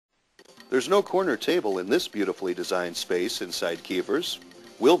There's no corner table in this beautifully designed space inside Keefer's.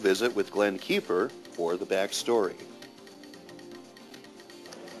 We'll visit with Glenn Keefer for the backstory.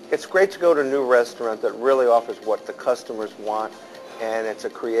 It's great to go to a new restaurant that really offers what the customers want, and it's a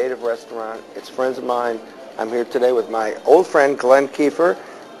creative restaurant. It's friends of mine. I'm here today with my old friend Glenn Keefer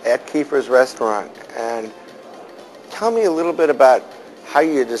at Keefer's Restaurant. And tell me a little bit about how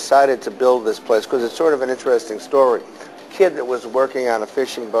you decided to build this place, because it's sort of an interesting story. A kid that was working on a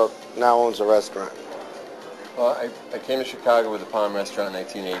fishing boat now owns a restaurant. Well, I came to Chicago with the Palm Restaurant in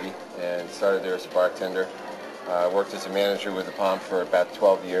 1980 and started there as a bartender. Worked as a manager with the Palm for about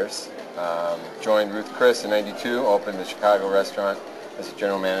 12 years. Joined Ruth Chris in 92, opened the Chicago restaurant as a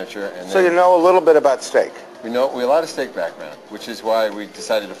general manager. And so you know a little bit about steak? We have a lot of steak background, which is why we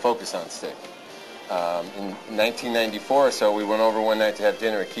decided to focus on steak. In 1994 or so, we went over one night to have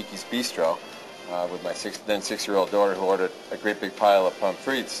dinner at Kiki's Bistro with my then six-year-old daughter, who ordered a great big pile of pommes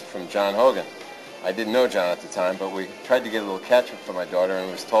frites from John Hogan. I didn't know John at the time, but we tried to get a little ketchup for my daughter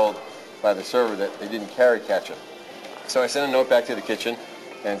and was told by the server that they didn't carry ketchup. So I sent a note back to the kitchen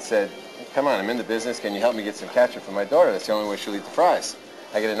and said, come on, I'm in the business, can you help me get some ketchup for my daughter? That's the only way she'll eat the fries.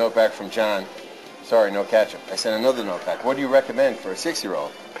 I get a note back from John, sorry, no ketchup. I sent another note back, what do you recommend for a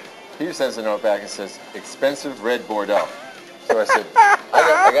 6-year-old? He sends a note back and says, expensive red Bordeaux. So I said,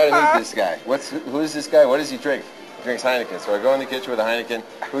 I got to meet this guy. Who is this guy? What does he drink? He drinks Heineken. So I go in the kitchen with a Heineken.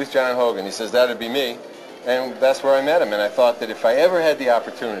 Who's John Hogan? He says, that'd be me. And that's where I met him. And I thought that if I ever had the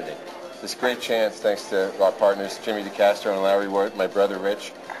opportunity, this great chance, thanks to our partners, Jimmy DeCastro and Larry Ward, my brother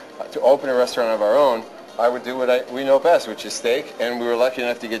Rich, to open a restaurant of our own, I would do what we know best, which is steak. And we were lucky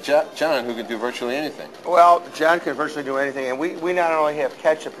enough to get John, who could do virtually anything. Well, John can virtually do anything. And we not only have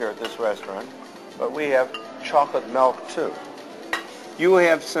ketchup here at this restaurant, but we have chocolate milk, too. You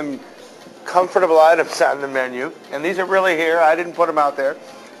have some comfortable items on the menu, and these are really here. I didn't put them out there.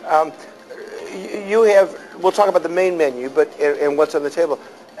 You have, we'll talk about the main menu, but and what's on the table.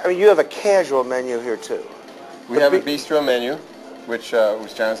 I mean, you have a casual menu here, too. We have a bistro menu, which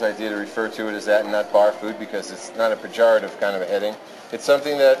was John's idea to refer to it as that and not bar food, because it's not a pejorative kind of a heading. It's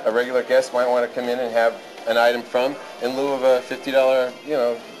something that a regular guest might want to come in and have an item from in lieu of a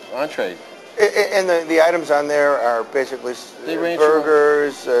 $50, entree. And the items on there are basically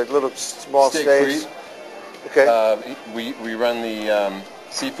burgers, little small steaks. Okay. We run the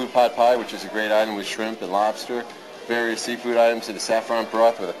seafood pot pie, which is a great item with shrimp and lobster. Various seafood items in a saffron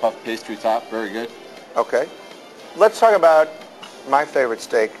broth with a puffed pastry top. Very good. Okay. Let's talk about my favorite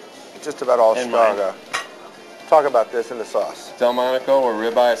steak, just about all Chicago. Talk about this in the sauce. Delmonico or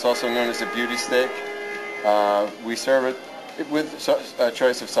ribeye. It's also known as a beauty steak. We serve it with a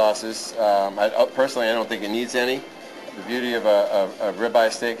choice of sauces. Personally, I don't think it needs any. The beauty of a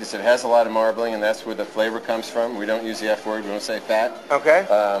ribeye steak is it has a lot of marbling, and that's where the flavor comes from. We don't use the F word. We don't say fat. Okay.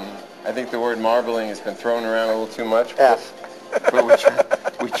 I think the word marbling has been thrown around a little too much. F. But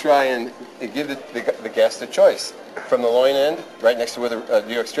we try and give the guest a choice. From the loin end, right next to where the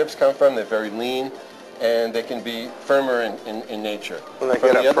New York strips come from, they're very lean, and they can be firmer in nature. From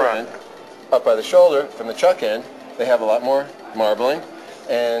the other end, up by the shoulder, from the chuck end, they have a lot more marbling,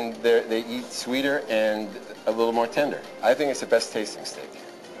 and they eat sweeter and a little more tender. I think it's the best tasting steak.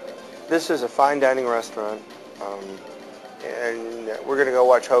 This is a fine dining restaurant, and we're going to go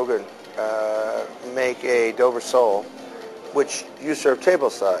watch Hogan make a Dover sole, which you serve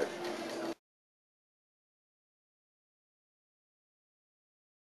tableside.